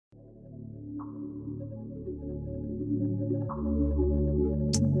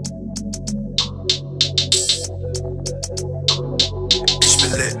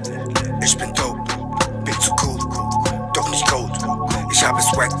ich bin dope, bin zu cool, doch nicht gold. Ich habe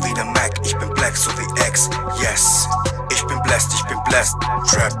Swag wie der Mac, ich bin black so wie X, yes. Ich bin blessed,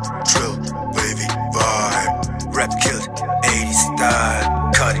 Trap, Drill, Wavey, Vibe. Rap killed, 80s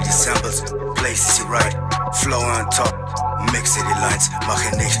Style. Cardi die Samples, place sie right. Flow on top, mixe die Lines.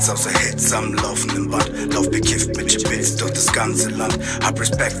 Mache nichts außer Hits am laufenden Band. Lauf bekifft mit Spitz durch das ganze Land. Hab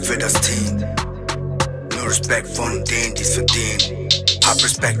Respekt für das Team, nur Respekt von denen, die's verdienen. Hab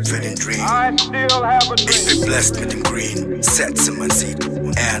Respekt für den Dream. Ich bin blessed mit dem Green. Setze mein Seed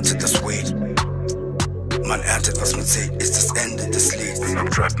und ernte das Weed. Man erntet, was man sieht, ist das Ende des Lieds. Bin am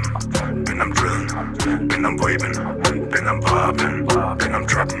Trappen, bin am Drillen, bin am Waven, bin am Barben, bin am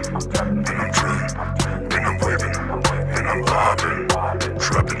Trappen, bin am Drillen, bin am Waven, bin am Barben,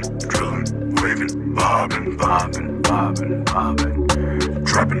 Trappen, Drillen, Waven, Barben, Barben, Barben, Barben,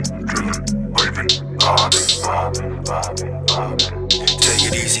 Trappen, Drillen, Waven, Barben, Barben, Barben, Barben. Take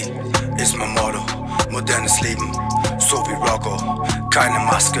it easy, ist mein Motto, modernes Leben, so wie Rocco, keine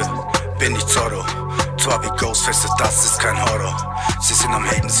Maske, bin ich Zorro. Zwar wie Ghostface, das ist kein Horror. Sie sind am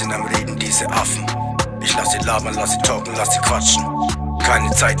Haten, sind am Reden, diese Affen. Ich lass sie labern, lass sie talken, lass sie quatschen.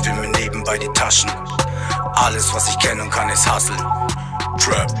 Keine Zeit für mir nebenbei die Taschen. Alles was ich kenne und kann ist hustlen.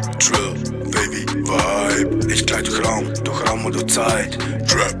 Trap, Drill, Wavey, Vibe. Ich gleich durch Raum und durch Zeit.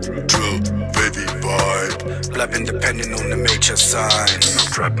 Trap, Drill, Wavey, Vibe. Bleib independent ohne Major sein. Bin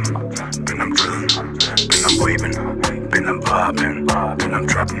am Trappen, bin am Drillen, bin am Waven, bin am Barben, bin am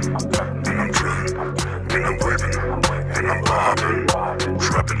Trappen, bin am Drillen. Bin am Waven, bin am Barben,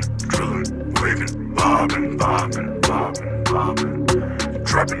 Trappen, Drillen, Waven, Barben, Barben, Barben, Barben,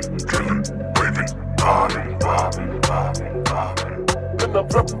 Trappen, Drillen, Waven, Barben, Barben, Barben, Barben. Bin am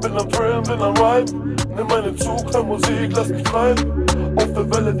Trappen, bin am Drillen, bin am Rhyme. Nimm meine Zug, hör Musik, lass mich treiben. Auf der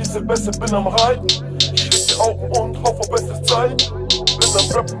Welle, diese Bässe, bin am Reiten. Schließ die Augen und hoff auf bestes Zeit. Bin am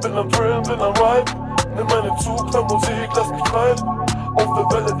Trappen, bin am Drillen, bin am Rhyme. Nimm meine Zug, hör Musik, lass mich treiben. Auf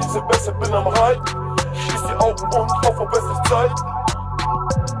der Welle, diese Bässe, bin am Reiten. Schließ die Augen und hoff auf bestes Zeit.